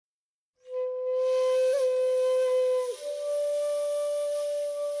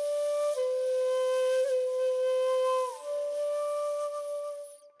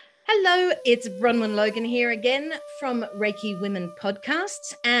Hello, it's Bronwyn Logan here again from Reiki Women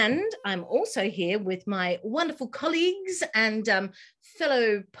Podcasts, and I'm also here with my wonderful colleagues and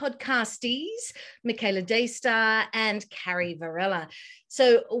fellow podcastees, Michaela Daystar and Carrie Varela.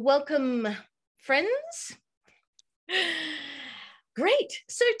 So welcome, friends. Great.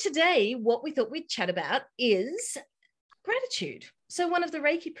 So today, what we thought we'd chat about is gratitude. So one of the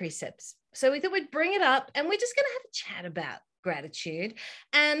Reiki precepts. So we thought we'd bring it up and we're just going to have a chat about gratitude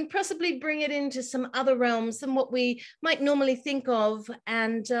and possibly bring it into some other realms than what we might normally think of,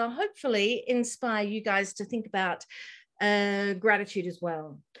 and hopefully inspire you guys to think about gratitude as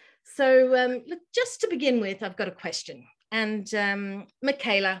well. So look, just to begin with, I've got a question. And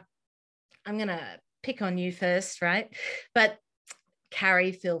Michaela, I'm going to pick on you first, right? But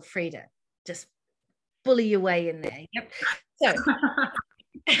Carrie, feel free to just bully your way in there. Yep. So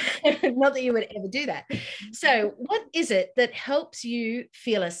not that you would ever do that. So what is it that helps you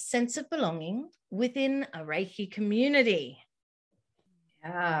feel a sense of belonging within a Reiki community?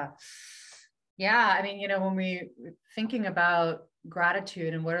 Yeah. I mean, when we thinking about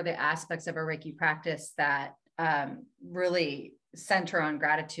gratitude and what are the aspects of a Reiki practice that really center on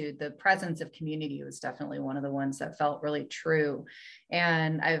gratitude, the presence of community was definitely one of the ones that felt really true.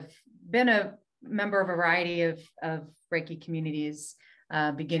 And I've been a member of a variety of Reiki communities,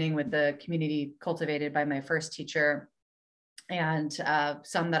 beginning with the community cultivated by my first teacher, and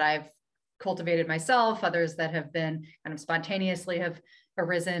some that I've cultivated myself, others that have been kind of spontaneously have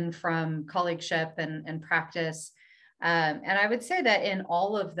arisen from colleagueship and practice. And I would say that in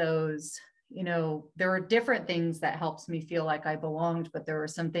all of those, there were different things that helps me feel like I belonged, but there were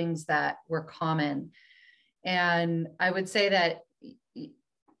some things that were common. And I would say that,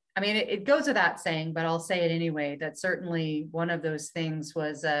 I mean, it goes without saying, but I'll say it anyway, that certainly one of those things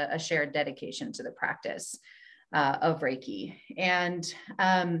was a shared dedication to the practice of Reiki. And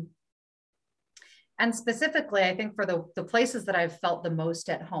specifically, I think for the places that I've felt the most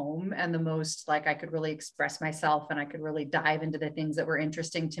at home and the most like I could really express myself and I could really dive into the things that were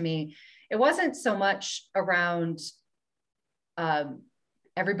interesting to me, it wasn't so much around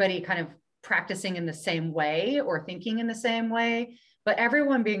everybody kind of practicing in the same way or thinking in the same way, but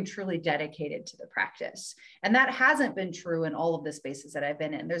everyone being truly dedicated to the practice. And that hasn't been true in all of the spaces that I've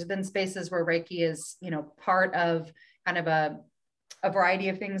been in. There's been spaces where Reiki is, part of kind of a variety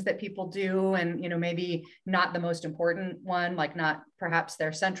of things that people do. And, maybe not the most important one, like not perhaps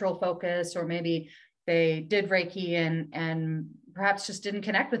their central focus, or maybe they did Reiki and perhaps just didn't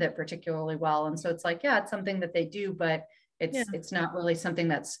connect with it particularly well. And so it's like, yeah, it's something that they do, but it's not really something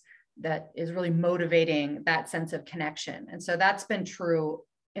that is really motivating that sense of connection. And so that's been true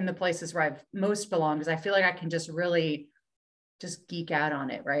in the places where I've most belonged, because I feel like I can just really just geek out on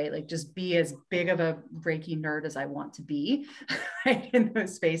it, right? Like just be as big of a Reiki nerd as I want to be right, in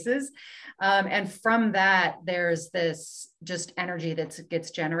those spaces. And from that, there's this just energy that gets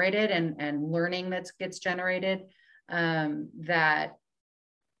generated and learning that gets generated that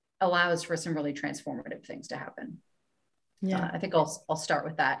allows for some really transformative things to happen. Yeah, I think I'll start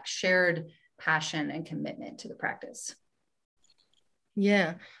with that shared passion and commitment to the practice.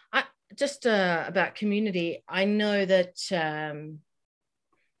 Yeah, just about community. I know that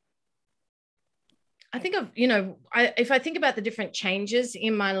I think of, if I think about the different changes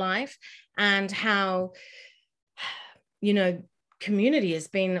in my life and how, community has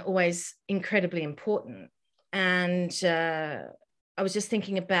been always incredibly important. And I was just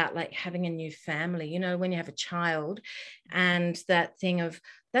thinking about like having a new family, when you have a child, and that thing of,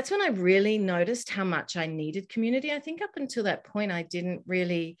 that's when I really noticed how much I needed community. I think up until that point, I didn't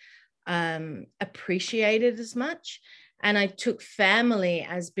really appreciate it as much. And I took family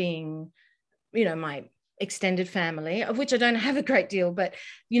as being, my extended family, of which I don't have a great deal, but,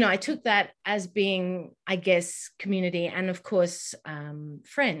 I took that as being, I guess, community and of course,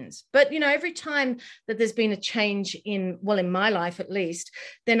 friends. But, every time that there's been a change in my life, at least,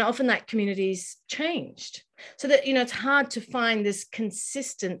 then often that community's changed. So that, it's hard to find this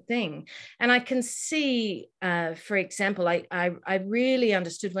consistent thing. And I can see, for example, I really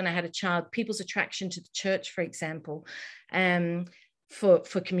understood when I had a child, people's attraction to the church, for example, for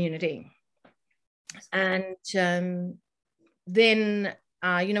community. And then, when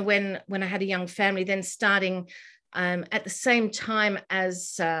I had a young family, then starting at the same time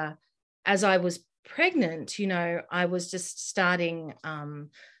as I was pregnant, I was just starting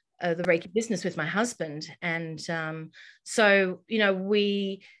the Reiki business with my husband. And so,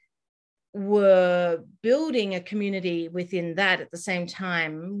 we were building a community within that at the same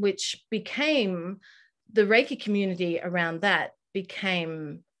time, which became the Reiki community around that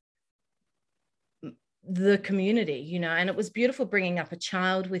became the community, you know, and it was beautiful bringing up a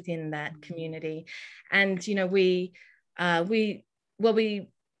child within that community. And, you know,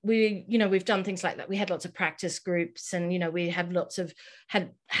 you know, we've done things like that. We had lots of practice groups, and, you know, we have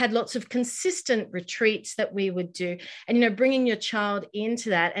had lots of consistent retreats that we would do, and, you know, bringing your child into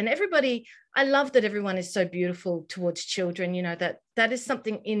that. And everybody, I love that everyone is so beautiful towards children, you know, that is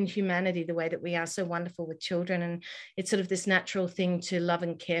something in humanity, the way that we are so wonderful with children. And it's sort of this natural thing to love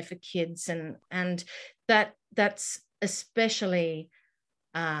and care for kids. And that's especially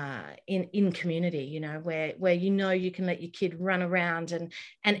in community, you know, where you know you can let your kid run around, and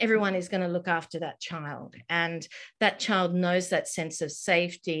everyone is going to look after that child, and that child knows that sense of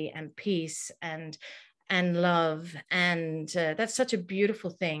safety and peace and love, and that's such a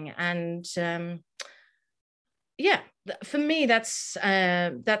beautiful thing. And yeah, for me, that's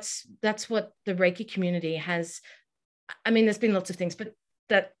what the Reiki community has. I mean, there's been lots of things, but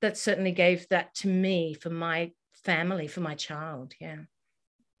that certainly gave that to me, for my family, for my child. Yeah.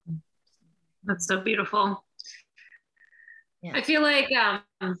 That's so beautiful. Yeah. I feel like,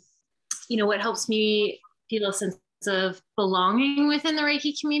 you know, what helps me feel a sense of belonging within the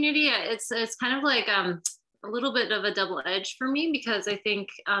Reiki community, it's kind of like a little bit of a double edge for me, because I think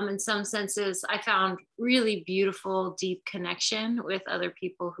in some senses I found really beautiful, deep connection with other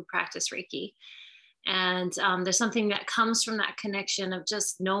people who practice Reiki. And there's something that comes from that connection of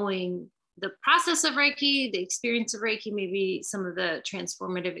just knowing the process of Reiki, the experience of Reiki, maybe some of the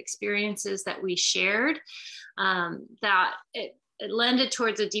transformative experiences that we shared, that it lended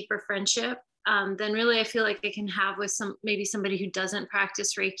towards a deeper friendship than really I feel like I can have with maybe somebody who doesn't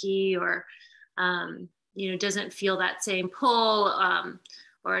practice Reiki, or you know, doesn't feel that same pull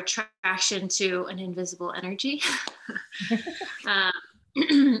or attraction to an invisible energy.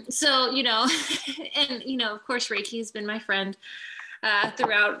 So, you know, and, you know, of course, Reiki has been my friend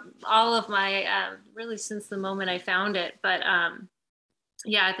throughout all of my, really since the moment I found it. But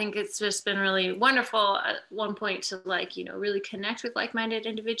yeah, I think it's just been really wonderful at one point to, like, you know, really connect with like-minded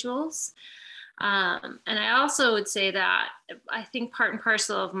individuals. And I also would say that I think part and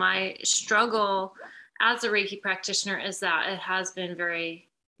parcel of my struggle as a Reiki practitioner is that it has been very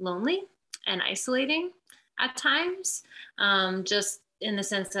lonely and isolating at times, just in the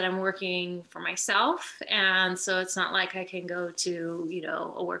sense that I'm working for myself. And so it's not like I can go to, you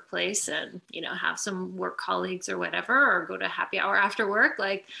know, a workplace and, you know, have some work colleagues or whatever, or go to happy hour after work.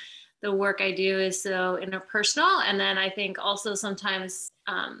 Like, the work I do is so interpersonal. And then I think also sometimes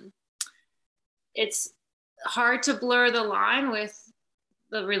it's hard to blur the line with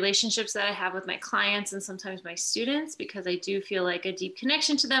the relationships that I have with my clients and sometimes my students, because I do feel like a deep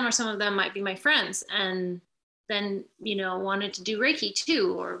connection to them, or some of them might be my friends, and then, you know, wanted to do Reiki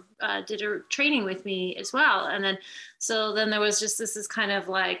too, or did a training with me as well. And then, so then there was just this kind of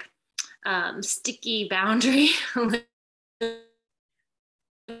like sticky boundary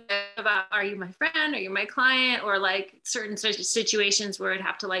about, are you my friend, are you my client, or like certain situations where I'd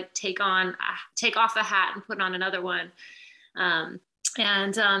have to like take off a hat and put on another one.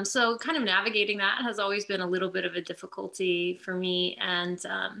 So kind of navigating that has always been a little bit of a difficulty for me. And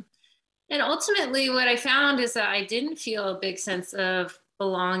ultimately what I found is that I didn't feel a big sense of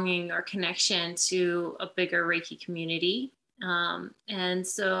belonging or connection to a bigger Reiki community. And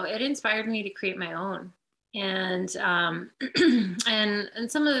so it inspired me to create my own. And and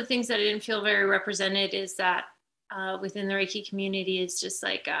some of the things that I didn't feel very represented is that within the Reiki community is just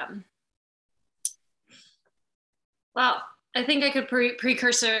like, well, I think I could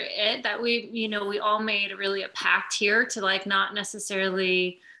precursor it that we, you know, we all made really a pact here to like not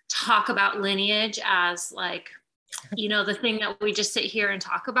necessarily talk about lineage as like, you know, the thing that we just sit here and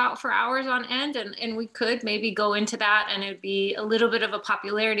talk about for hours on end. And we could maybe go into that, and it'd be a little bit of a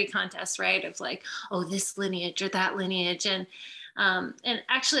popularity contest, right? Of like, oh, this lineage or that lineage. And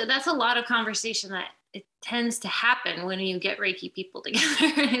actually that's a lot of conversation that it tends to happen when you get Reiki people together.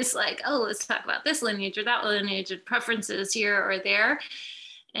 It's like, oh, let's talk about this lineage or that lineage and preferences here or there.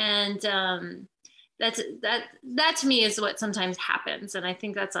 And that to me is what sometimes happens. And I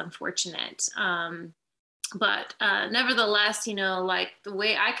think that's unfortunate. But nevertheless, you know, like the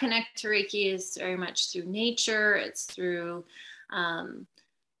way I connect to Reiki is very much through nature. It's through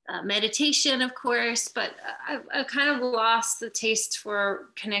meditation, of course, but I've kind of lost the taste for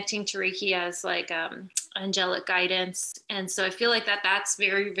connecting to Reiki as like angelic guidance. And so I feel like that's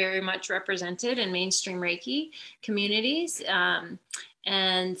very, very much represented in mainstream Reiki communities. And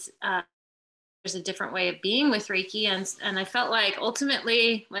there's a different way of being with Reiki. And I felt like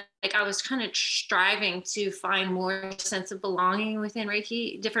ultimately, like I was kind of striving to find more sense of belonging within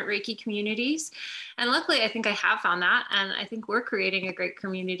Reiki, different Reiki communities. And luckily, I think I have found that. And I think we're creating a great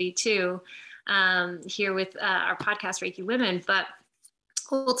community too. here with our podcast, Reiki Women. But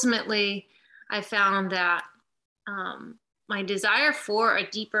ultimately, I found that my desire for a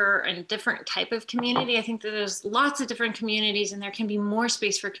deeper and different type of community, I think that there's lots of different communities and there can be more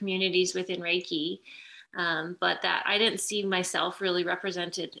space for communities within Reiki, but that I didn't see myself really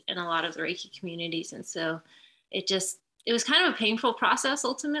represented in a lot of the Reiki communities. And so it was kind of a painful process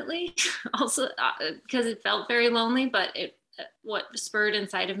ultimately, also because it felt very lonely, but what spurred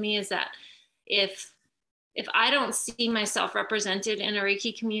inside of me is that if I don't see myself represented in a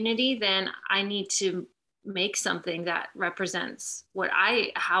Reiki community, then I need to make something that represents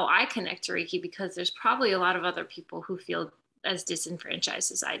how I connect to Reiki, because there's probably a lot of other people who feel as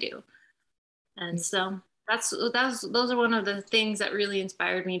disenfranchised as I do. And so those are one of the things that really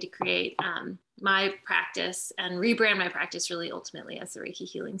inspired me to create my practice and rebrand my practice really ultimately as the Reiki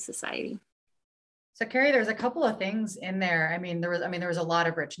Healing Society. So Carrie, there's a couple of things in there. There was a lot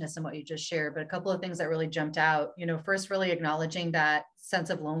of richness in what you just shared, but a couple of things that really jumped out. First, really acknowledging that sense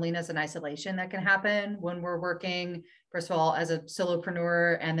of loneliness and isolation that can happen when we're working, first of all, as a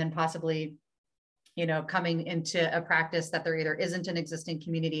solopreneur, and then possibly, coming into a practice that there either isn't an existing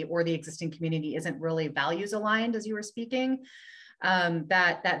community or the existing community isn't really values aligned, as you were speaking.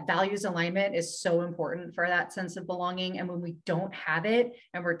 That values alignment is so important for that sense of belonging. And when we don't have it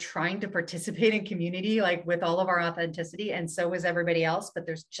and we're trying to participate in community, like with all of our authenticity, and so is everybody else, but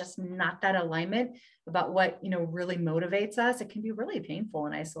there's just not that alignment about what, really motivates us, it can be really painful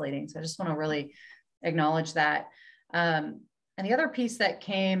and isolating. So I just want to really acknowledge that. And the other piece that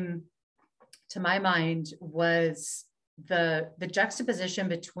came to my mind was the juxtaposition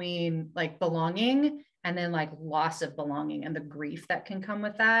between like belonging and then like loss of belonging and the grief that can come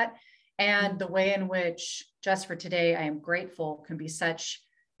with that. And the way in which Just for Today, I am grateful can be such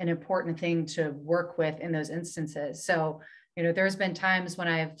an important thing to work with in those instances. So, there's been times when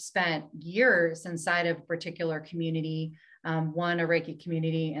I've spent years inside of a particular community, one, a Reiki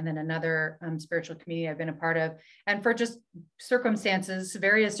community, and then another spiritual community I've been a part of. And for just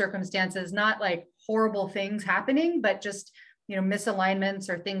various circumstances, not like horrible things happening, but just misalignments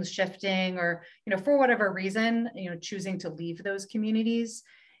or things shifting or, for whatever reason, choosing to leave those communities.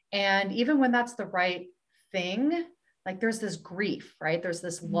 And even when that's the right thing, like there's this grief, right? There's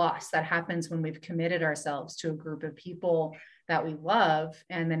this loss that happens when we've committed ourselves to a group of people that we love,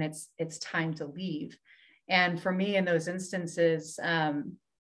 and then it's time to leave. And for me in those instances,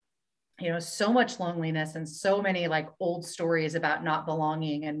 so much loneliness and so many like old stories about not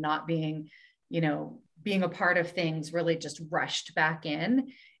belonging and not being, being a part of things really just rushed back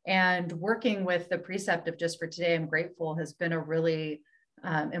in. And working with the precept of Just for Today, I'm grateful, has been a really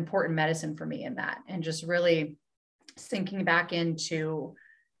important medicine for me in that. And just really sinking back into,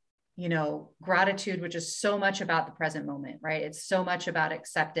 gratitude, which is so much about the present moment, right? It's so much about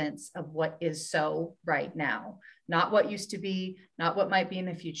acceptance of what is so right now, not what used to be, not what might be in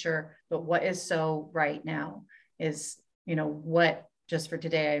the future, but what is so right now is, what Just for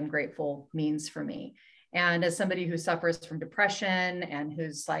Today, I'm grateful means for me. And as somebody who suffers from depression and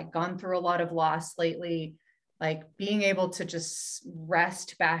who's like gone through a lot of loss lately, like being able to just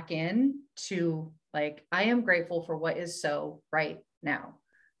rest back in to like, I am grateful for what is so right now,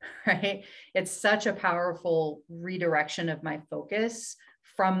 right? It's such a powerful redirection of my focus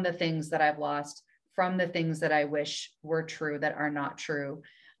from the things that I've lost, from the things that I wish were true that are not true,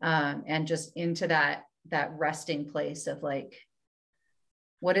 and just into that resting place of like,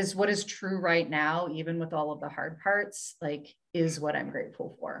 what is true right now, even with all of the hard parts, like is what I'm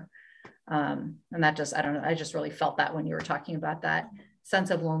grateful for. And that just, I don't know, I just really felt that when you were talking about that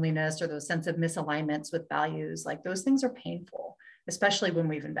sense of loneliness or those sense of misalignments with values, like those things are painful, especially when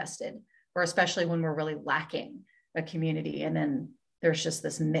we've invested, or especially when we're really lacking a community. And then there's just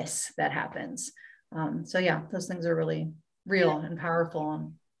this miss that happens. So yeah, those things are really real and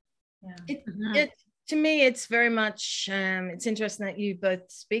powerful. And to me, it's very much, it's interesting that you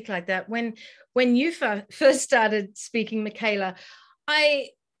both speak like that. When you first started speaking, Michaela,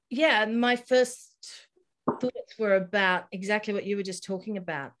 my first thoughts were about exactly what you were just talking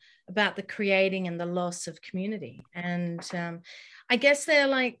about the creating and the loss of community. And I guess they're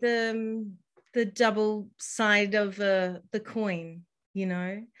like the double side of the coin,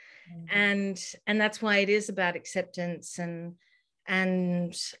 and that's why it is about acceptance and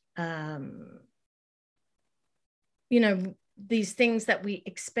these things that we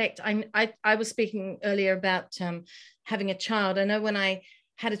expect. I was speaking earlier about having a child. I know when I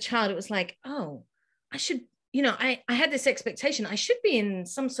had a child, it was like, oh, I should I had this expectation I should be in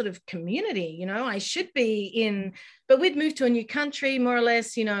some sort of community, I should be in, but we'd moved to a new country, more or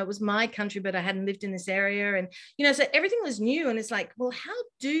less, it was my country, but I hadn't lived in this area. And, so everything was new. And it's like, well, how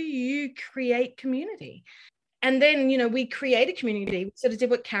do you create community? And then, we created community. We sort of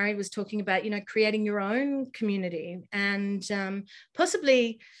did what Carrie was talking about, creating your own community. And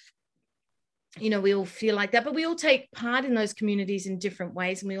possibly, we all feel like that, but we all take part in those communities in different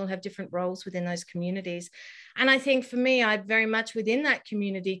ways, and we all have different roles within those communities. And I think for me, I very much within that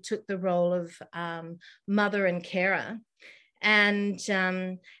community took the role of mother and carer. And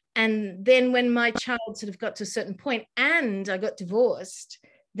then when my child sort of got to a certain point and I got divorced,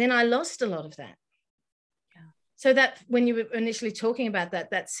 then I lost a lot of that. So that when you were initially talking about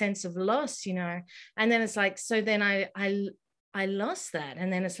that sense of loss, and then it's like, so then I lost that.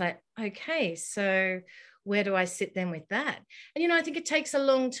 And then it's like, okay, so where do I sit then with that? And, I think it takes a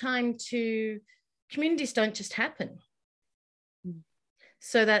long time communities don't just happen.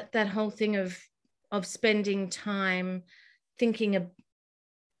 So that whole thing of spending time thinking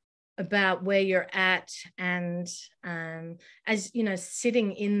about where you're at, and as,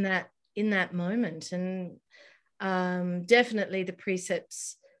 sitting in that moment, and definitely the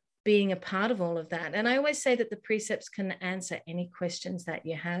precepts being a part of all of that. And I always say that the precepts can answer any questions that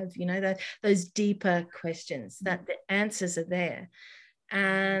you have, those deeper questions, that the answers are there.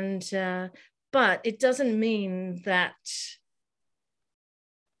 And but it doesn't mean that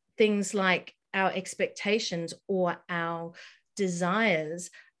things like our expectations or our desires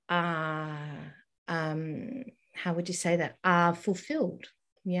are how would you say that, are fulfilled.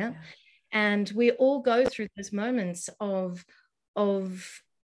 Yeah. And we all go through those moments of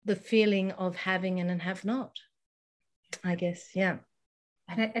the feeling of having and have not, I guess. Yeah.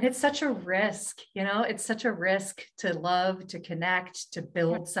 And it's such a risk, it's such a risk to love, to connect, to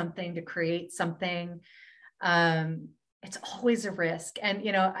build something, to create something. It's always a risk. And,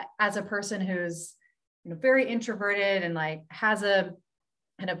 as a person who's, very introverted and like has a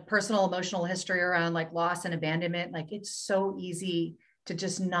kind of personal emotional history around like loss and abandonment, like it's so easy to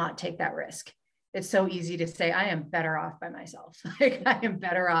just not take that risk. It's so easy to say, I am better off by myself. Like I am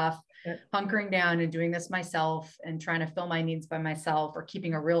better off hunkering down and doing this myself and trying to fill my needs by myself, or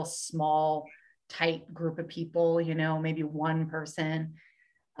keeping a real small, tight group of people, maybe one person.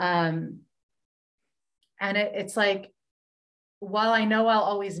 And it's like, while I know I'll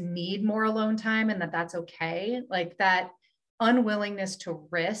always need more alone time and that's okay, like that unwillingness to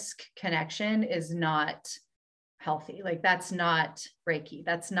risk connection is not healthy. Like that's not Reiki.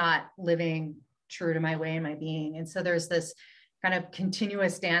 That's not living true to my way and my being. And so there's this kind of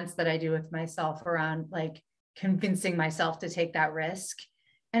continuous dance that I do with myself around like convincing myself to take that risk.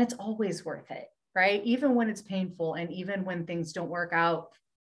 And it's always worth it, right? Even when it's painful, and even when things don't work out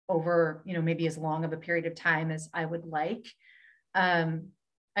over, maybe as long of a period of time as I would like.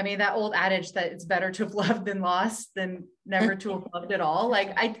 I mean, that old adage that it's better to have loved than lost than never to have loved at all.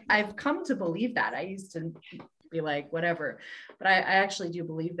 Like I've come to believe that. I used to be like, whatever, but I actually do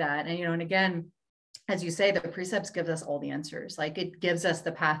believe that. And, and again, as you say, the precepts gives us all the answers. Like it gives us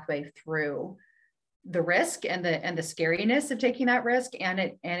the pathway through the risk and the scariness of taking that risk. And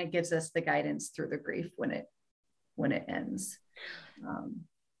it gives us the guidance through the grief when it ends.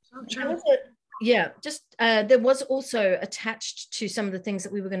 Yeah, just there was also attached to some of the things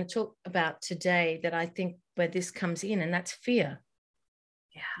that we were going to talk about today that I think where this comes in, and that's fear.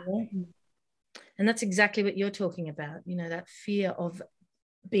 Yeah. And that's exactly what you're talking about, that fear of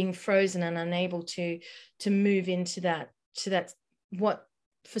being frozen and unable to move into that what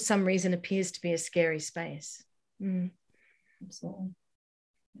for some reason appears to be a scary space. Absolutely.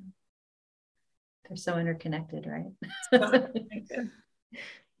 They're so interconnected, right?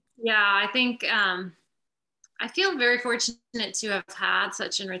 Yeah, I think I feel very fortunate to have had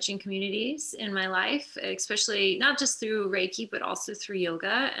such enriching communities in my life, especially not just through Reiki, but also through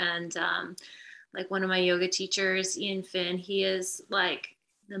yoga. And like one of my yoga teachers, Ian Finn, he is like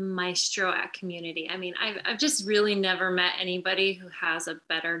the maestro at community. I mean, I've just really never met anybody who has a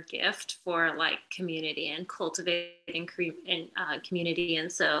better gift for like community and cultivating community.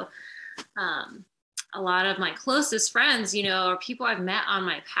 And so a lot of my closest friends, are people I've met on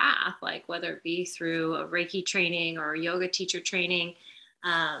my path, like whether it be through a Reiki training or a yoga teacher training,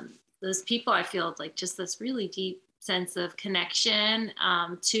 those people I feel like just this really deep sense of connection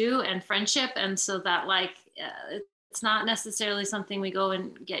to and friendship. And so that like, it's not necessarily something we go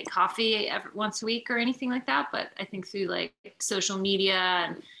and get coffee once a week or anything like that. But I think through like social media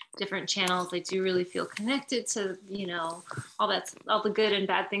and different channels, I do really feel connected to, all the good and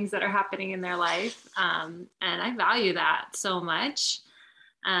bad things that are happening in their life. And I value that so much.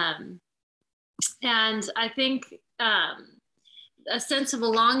 And I think a sense of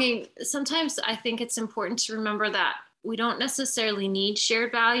belonging, sometimes I think it's important to remember that we don't necessarily need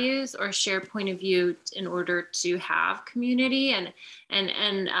shared values or shared point of view in order to have community. And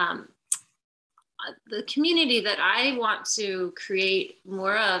the community that I want to create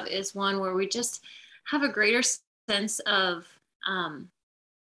more of is one where we just have a greater sense of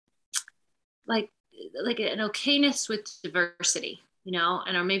like an okayness with diversity, you know,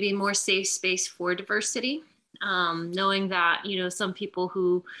 and or maybe more safe space for diversity. Knowing that, you know, some people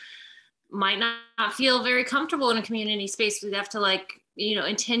who might not feel very comfortable in a community space, we have to, like, you know,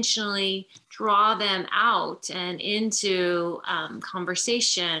 intentionally draw them out and into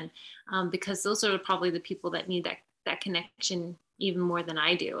conversation, because those are probably the people that need that connection even more than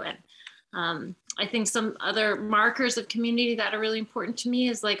I do. And I think some other markers of community that are really important to me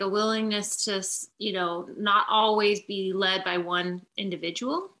is like a willingness to, you know, not always be led by one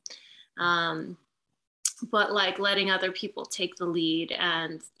individual, but like letting other people take the lead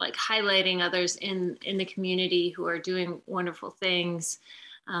and like highlighting others in the community who are doing wonderful things.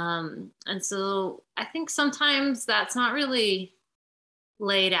 And so I think sometimes that's not really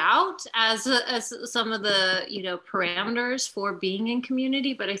laid out as some of the, you know, parameters for being in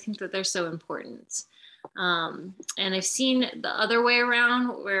community, but I think that they're so important. And I've seen the other way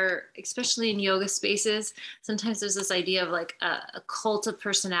around, where especially in yoga spaces, sometimes there's this idea of like a cult of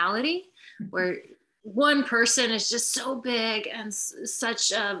personality, where one person is just so big and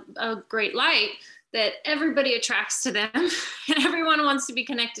such a great light that everybody attracts to them and everyone wants to be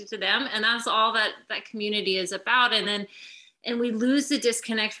connected to them. And that's all that community is about. And we lose the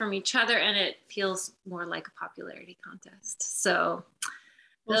disconnect from each other, and it feels more like a popularity contest. So,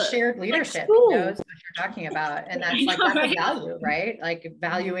 well, shared leadership, cool. you know, is what you're talking about. And that's like, that's a value, right? Like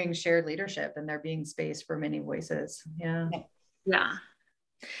valuing shared leadership and there being space for many voices. Yeah. Yeah.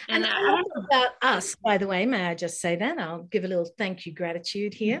 And I love about us, by the way, may I just say that? I'll give a little thank you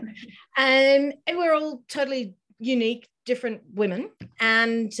gratitude here. And we're all totally unique, different women.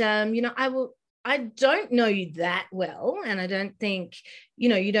 And, you know, I don't know you that well. And I don't think, you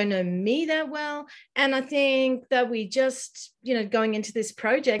know, you don't know me that well. And I think that we just, you know, going into this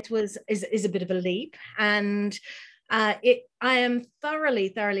project is a bit of a leap. And I am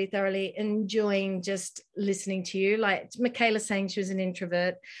thoroughly enjoying just listening to you. Like Michaela saying she was an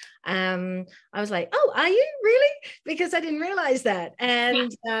introvert. I was like, oh, are you really? Because I didn't realize that.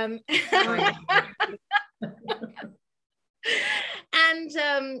 And and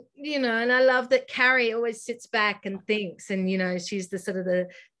you know, and I love that Carrie always sits back and thinks, and you know, she's the sort of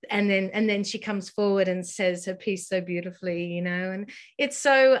and then she comes forward and says her piece so beautifully, you know, and it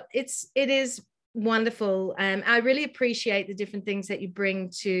is wonderful. I really appreciate the different things that you bring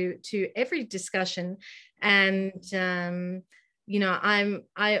to every discussion. And you know,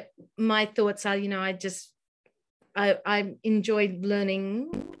 my thoughts are, you know, I enjoyed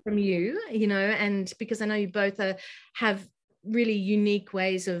learning from you, you know, and because I know you both have really unique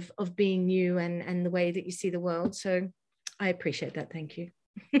ways of being you and the way that you see the world. So I appreciate that. Thank you.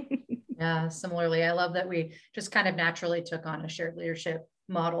 Yeah, similarly, I love that we just kind of naturally took on a shared leadership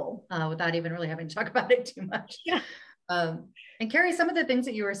model without even really having to talk about it too much. Yeah. And Carrie, some of the things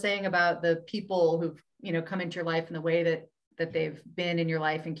that you were saying about the people who've, you know, come into your life and the way that they've been in your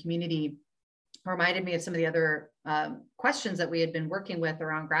life and community reminded me of some of the other questions that we had been working with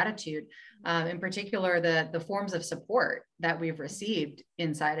around gratitude, in particular, the forms of support that we've received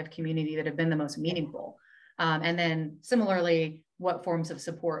inside of community that have been the most meaningful. And then similarly, what forms of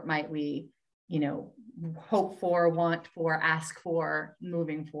support might we, you know, hope for, want for, ask for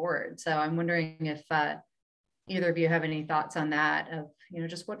moving forward? So I'm wondering if either of you have any thoughts on that, of, you know,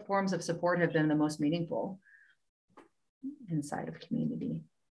 just what forms of support have been the most meaningful inside of community?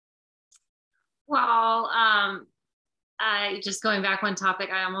 Well, I just going back one topic,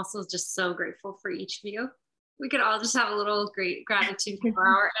 I am also just so grateful for each of you. We could all just have a little great gratitude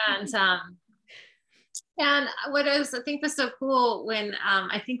hour. And what I think was so cool when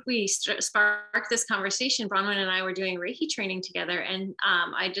I think we sparked this conversation, Bronwyn and I were doing Reiki training together. And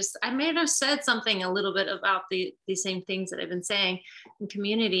I may have said something a little bit about the same things that I've been saying in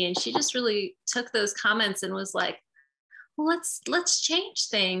community. And she just really took those comments and was like, well, let's change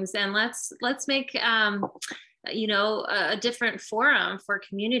things, and let's make you know, a different forum for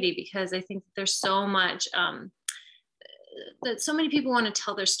community, because I think there's so much that so many people want to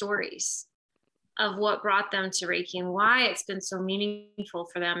tell their stories of what brought them to Reiki and why it's been so meaningful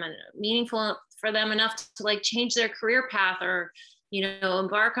for them, and meaningful for them enough to like change their career path, or, you know,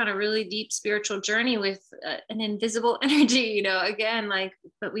 embark on a really deep spiritual journey with an invisible energy, you know, again, like,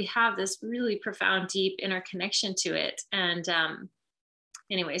 but we have this really profound, deep inner connection to it. And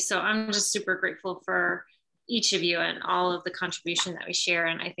anyway, so I'm just super grateful for each of you and all of the contribution that we share.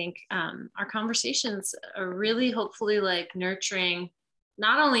 And I think our conversations are really hopefully like nurturing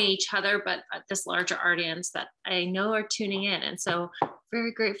not only each other, but this larger audience that I know are tuning in. And so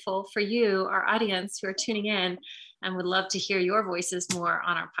very grateful for you, our audience who are tuning in, and would love to hear your voices more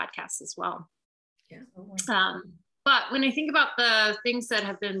on our podcast as well. Yeah. But when I think about the things that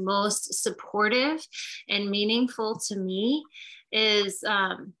have been most supportive and meaningful to me is,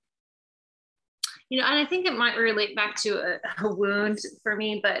 and I think it might relate back to a wound for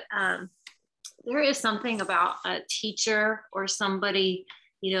me, but there is something about a teacher or somebody,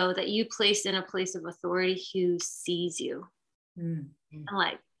 that you place in a place of authority who sees you and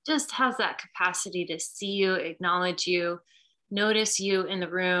like just has that capacity to see you, acknowledge you, notice you in the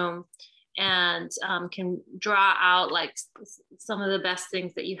room, and can draw out like some of the best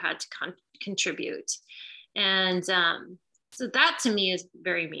things that you had to contribute. And so that to me is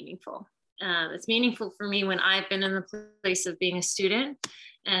very meaningful. It's meaningful for me when I've been in the place of being a student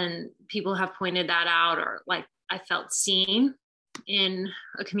and people have pointed that out, or like I felt seen in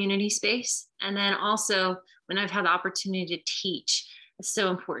a community space. And then also when I've had the opportunity to teach, it's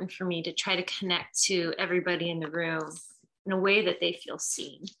so important for me to try to connect to everybody in the room in a way that they feel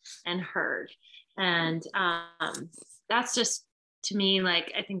seen and heard. And that's just, to me,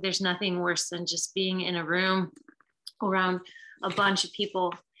 like, I think there's nothing worse than just being in a room around a bunch of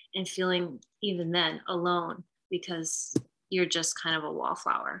people and feeling even then alone because you're just kind of a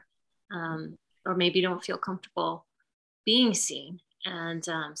wallflower, or maybe you don't feel comfortable being seen. And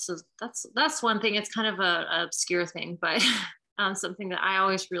so that's one thing. It's kind of a obscure thing, but something that I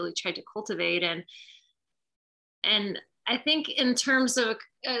always really tried to cultivate. And I think in terms of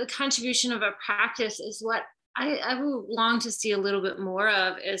a contribution of a practice is what I would long to see a little bit more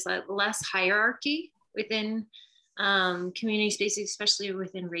of, is like less hierarchy within community spaces, especially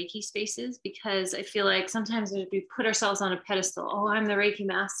within Reiki spaces, because I feel like sometimes we put ourselves on a pedestal. Oh, I'm the Reiki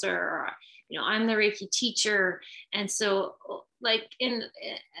master, or, I'm the Reiki teacher. And so like and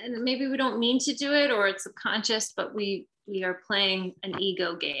maybe we don't mean to do it, or it's subconscious, but we are playing an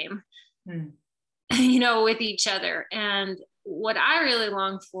ego game, with each other. And what I really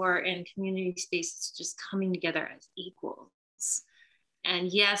long for in community spaces is just coming together as equals.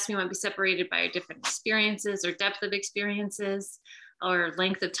 And yes, we might be separated by different experiences or depth of experiences or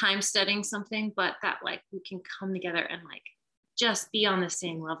length of time studying something, but that like we can come together and like just be on the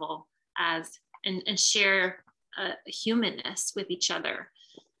same level as and share humanness with each other.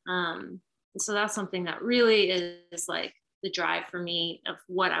 And so that's something that really is like the drive for me of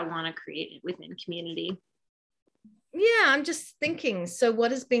what I want to create within community. Yeah, I'm just thinking, so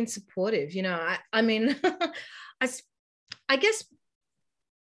what has been supportive? I mean, I guess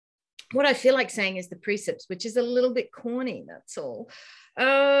what I feel like saying is the precepts, which is a little bit corny, that's all.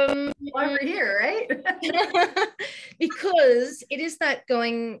 Over here, right? Because it is that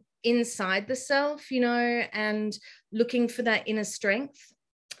going inside the self, and looking for that inner strength.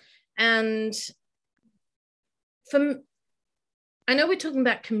 And I know we're talking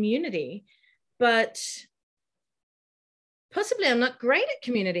about community, but possibly I'm not great at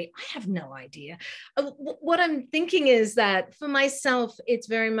community. I have no idea. What I'm thinking is that for myself, it's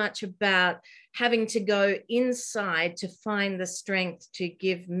very much about having to go inside to find the strength to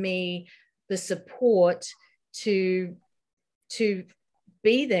give me the support to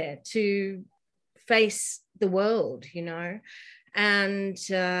be there, to face the world, and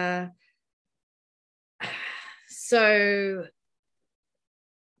so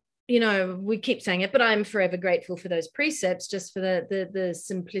we keep saying it, but I'm forever grateful for those precepts, just for the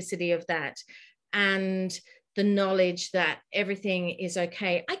simplicity of that and the knowledge that everything is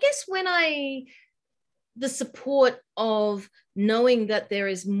okay. I guess the support of knowing that there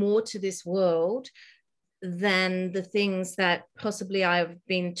is more to this world than the things that possibly I've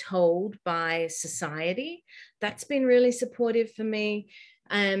been told by society, that's been really supportive for me.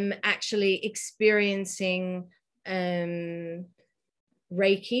 Actually experiencing Reiki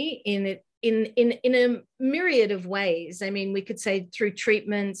in a myriad of ways. I mean, we could say through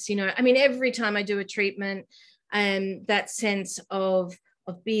treatments, every time I do a treatment, that sense of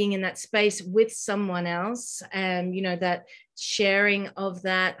being in that space with someone else, that sharing of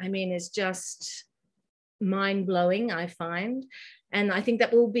that, is just mind-blowing, I find. And I think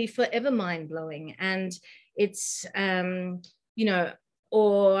that will be forever mind-blowing. And it's,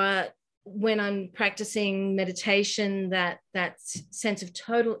 or when I'm practicing meditation, that sense of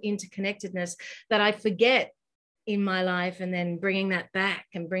total interconnectedness that I forget in my life, and then bringing that back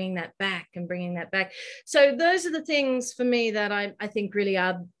and bringing that back and bringing that back. So those are the things for me that I think really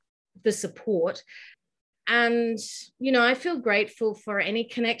are the support. And, I feel grateful for any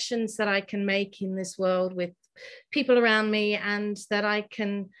connections that I can make in this world with people around me, and that I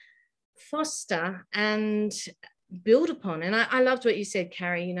can foster and build upon. And I loved what you said,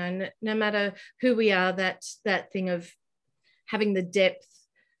 Carrie, no matter who we are, that thing of having the depth.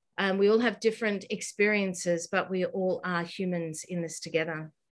 We all have different experiences, but we all are humans in this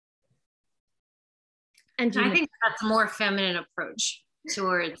together. And I think that's a more feminine approach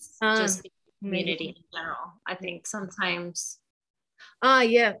towards just community in general. I think sometimes.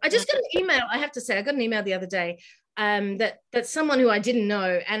 Yeah. I just got an email. I have to say, I got an email the other day that someone who I didn't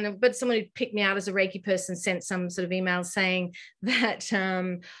know, but someone who picked me out as a Reiki person sent some sort of email saying that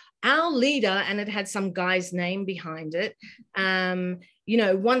our leader, and it had some guy's name behind it,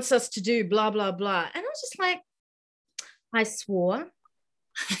 wants us to do blah, blah, blah. And I was just like, I swore.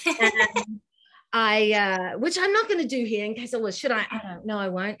 Which I'm not going to do here in case I was, should I? I don't know, I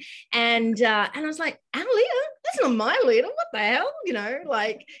won't. And I was like, our leader? That's not my leader. What the hell?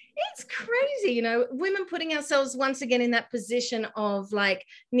 It's crazy, women putting ourselves once again in that position of like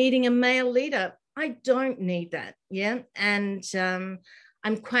needing a male leader. I don't need that. Yeah. And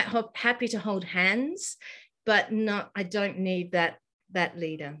I'm quite happy to hold hands, but I don't need that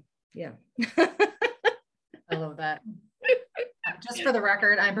leader. Yeah. I love that. Just for the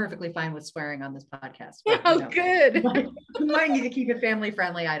record, I'm perfectly fine with swearing on this podcast. But, good. You might need to keep it family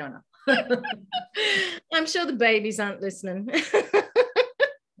friendly. I don't know. I'm sure the babies aren't listening.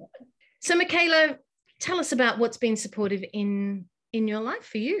 So, Michaela, tell us about what's been supportive in your life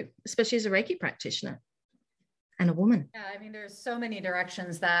for you, especially as a Reiki practitioner and a woman. Yeah, I mean, there's so many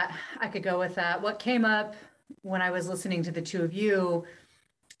directions that I could go with that. What came up when I was listening to the two of you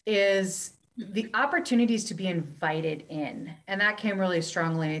is the opportunities to be invited in. And that came really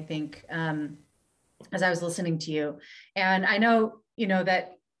strongly, I think, as I was listening to you. And I know,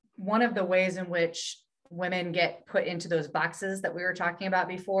 that one of the ways in which women get put into those boxes that we were talking about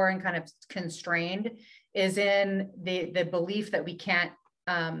before and kind of constrained is in the belief that we can't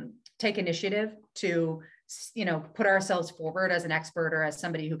take initiative to, put ourselves forward as an expert or as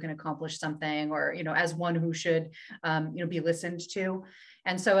somebody who can accomplish something, or, as one who should, be listened to.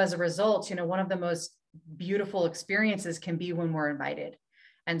 And so as a result, one of the most beautiful experiences can be when we're invited.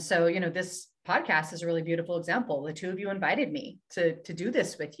 And so, this podcast is a really beautiful example. The two of you invited me to do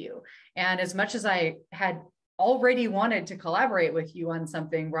this with you. And as much as I had already wanted to collaborate with you on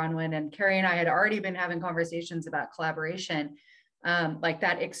something, Bronwyn, and Carrie and I had already been having conversations about collaboration, like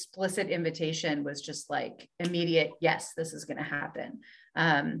that explicit invitation was just like immediate, yes, this is going to happen.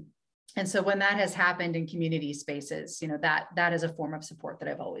 And so when that has happened in community spaces, that is a form of support that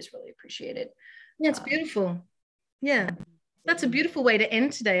I've always really appreciated. Yeah, it's beautiful. Yeah, that's a beautiful way to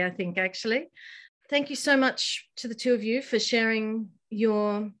end today, I think, actually. Thank you so much to the two of you for sharing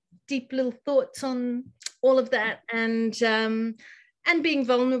your deep little thoughts on all of that, and being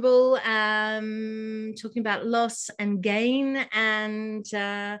vulnerable, talking about loss and gain, and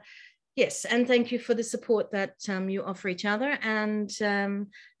yes, and thank you for the support that you offer each other and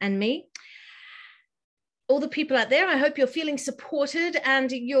me. All the people out there, I hope you're feeling supported, and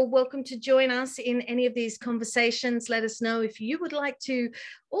you're welcome to join us in any of these conversations. Let us know if you would like to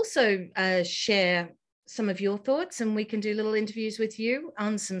also share some of your thoughts, and we can do little interviews with you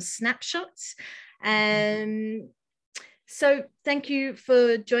on some snapshots. So thank you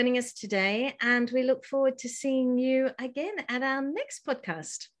for joining us today, and we look forward to seeing you again at our next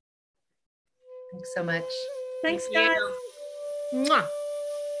podcast. Thanks so much. Thanks, guys. Mwah.